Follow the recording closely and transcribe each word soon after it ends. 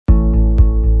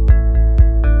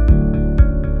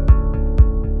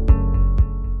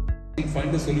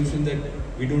find a solution that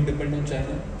we don't depend on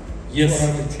China? Yes.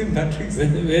 For our lithium batteries?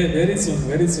 Very soon,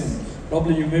 very soon.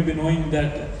 Probably you may be knowing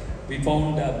that we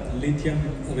found lithium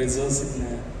reserves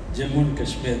in Jammu and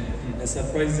Kashmir. A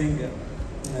surprising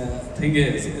thing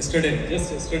is,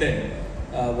 just yesterday,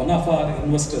 one of our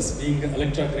investors, being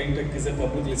Olectra Greentech is a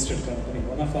public listed company,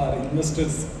 one of our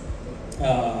investors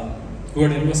who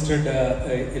had invested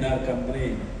in our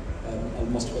company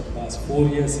almost for the past 4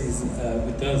 years is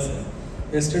with us.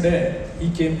 Yesterday, he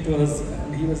came to us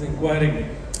and he was inquiring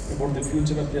about the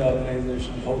future of the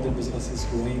organization, how the business is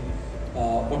going,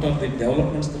 what are the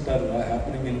developments that are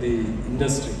happening in the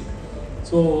industry.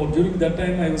 So during that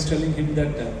time, I was telling him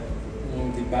that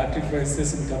the battery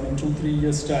prices in coming 2-3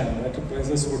 years time, battery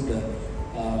prices would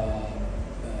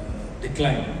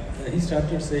decline. He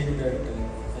started saying that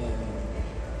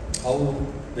how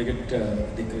they get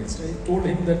decreased. I told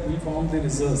him that we found the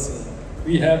reserves.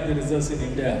 We have the reserves in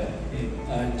India, in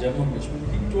Jammu and Kashmir.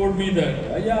 He told me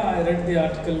that, yeah, I read the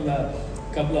article a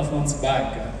couple of months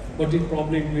back, but it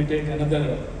probably may take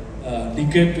another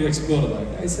decade to explore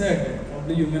that. I said,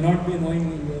 probably you may not be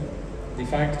knowing the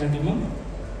fact, gentlemen.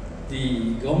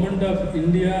 The government of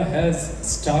India has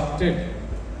started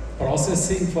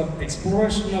processing for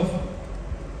exploration of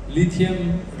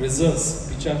lithium reserves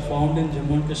which are found in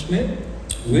Jammu and Kashmir.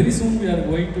 Very soon we are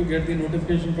going to get the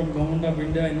notification from Government of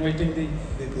India inviting the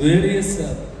various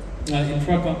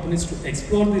infra companies to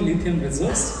explore the lithium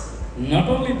reserves. Not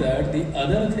only that, the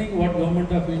other thing what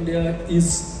Government of India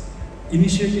is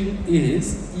initiating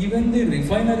is even the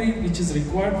refinery which is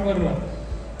required for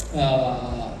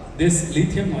this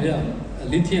lithium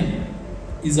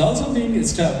is also being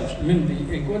established. I mean,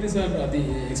 the inquiries are,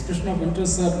 the expression of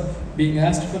interests are being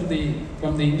asked from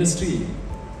the industry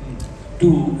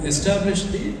to establish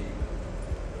the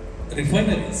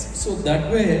refineries. So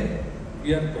that way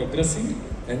we are progressing,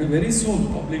 and very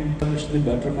soon probably establish the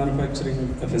battery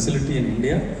manufacturing facility in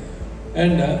India.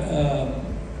 And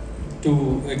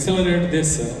to accelerate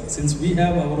this, since we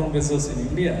have our own resource in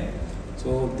India,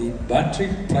 so the battery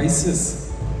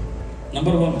prices,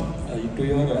 number one, to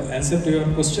your answer to your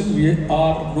question, we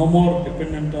are no more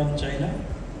dependent on China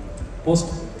post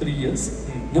 3 years.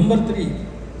 Number three,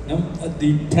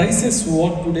 the prices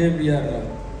what today we are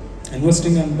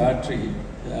investing on battery,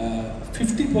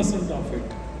 50% of it,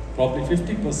 probably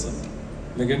 50%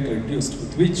 may get reduced,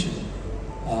 with which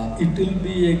it will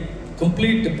be a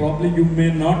complete, probably you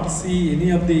may not see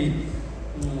any of the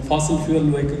fossil fuel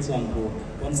vehicles on road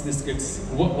once this gets...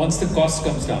 Once the cost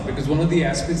comes down, because one of the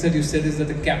aspects that you said is that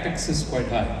the capex is quite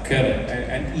high. Correct.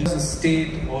 And each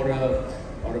state or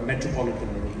a metropolitan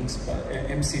or a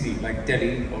MCD like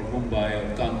Delhi or Mumbai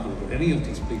or Kanpur or any of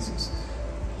these places,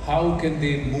 how can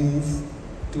they move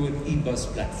to an e-bus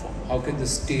platform? How can the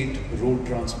state road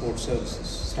transport services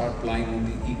start flying on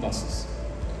the e-buses?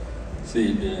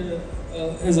 See,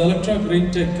 as Olectra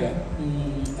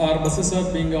Greentech, our buses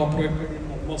are being operated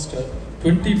in almost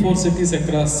 24 cities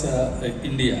across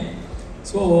India.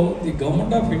 So the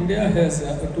government of India has,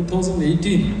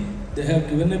 2018, they have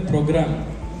given a program,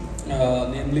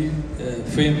 namely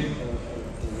FAME.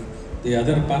 The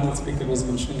other panel speaker was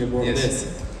mentioning about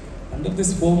this. Under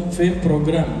this FAME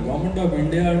program, government of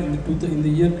India in the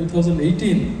year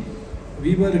 2018,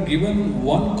 we were given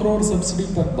 1 crore subsidy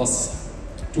per bus.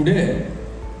 Today,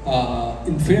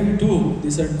 in FAME 2,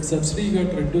 the subsidy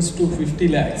got reduced to 50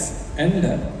 lakhs. And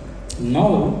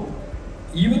now,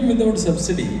 even without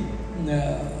subsidy,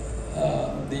 the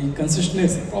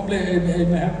concessionaires, probably I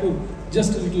may have to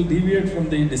just a little deviate from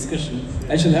the discussion.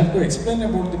 I shall have to explain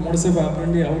about the modus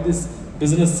operandi, how this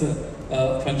business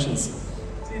functions.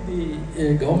 See,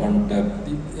 the government,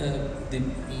 the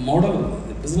model,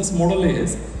 the business model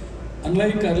is,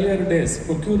 unlike earlier days,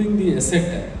 procuring the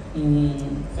asset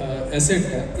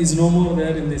is no more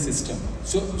there in the system.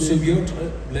 So you're,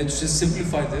 let's just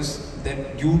simplify this,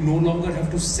 that you no longer have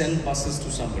to sell buses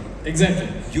to somebody. Exactly.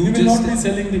 You will not be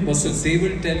selling the buses. So they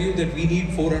will tell you that we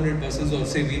need 400 buses, or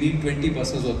say we need 20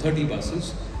 buses or 30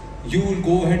 buses. You will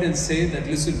go ahead and say that,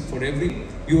 listen, for every,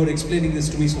 you are explaining this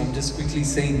to me, so I'm just quickly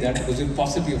saying that because of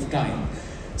paucity of time.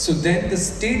 So then the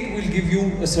state will give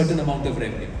you a certain amount of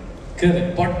revenue.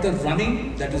 Correct. But the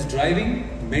running, that is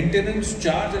driving, maintenance,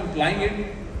 charge and flying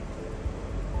it,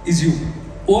 is you.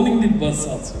 Owning the bus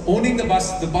also. Owning the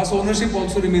bus ownership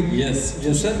also remains. Yes,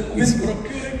 yes. Sir, With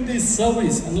procuring the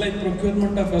service, unlike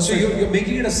procurement of assets. So you're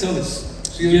making it a service.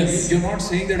 So you're not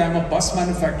saying that I'm a bus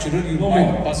manufacturer, you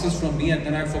buy buses from me and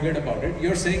then I forget about it.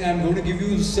 You're saying I'm going to give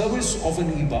you the service of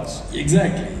an e-bus.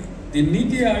 Exactly. The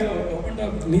Niti Aayog, government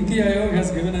of Niti Aayog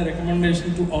has given a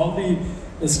recommendation to all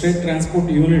the state transport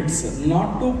units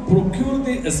not to procure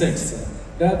the assets.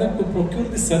 rather to procure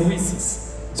the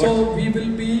services. So we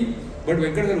will be. But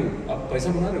Venkat garu, aap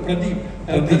paisa bana rahe ho? Pradeep.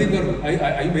 Pradeep garu,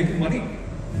 are you making money?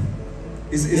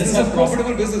 Is this a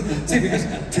profitable business? See, because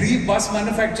 3 bus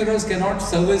manufacturers cannot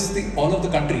service all of the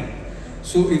country.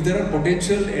 So if there are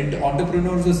potential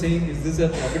entrepreneurs who are saying, is this a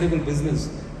profitable business?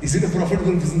 Is it a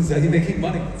profitable business? Are you making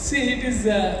money? See, it is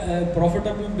a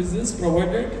profitable business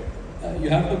provided you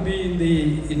have to be in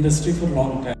the industry for a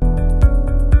long time.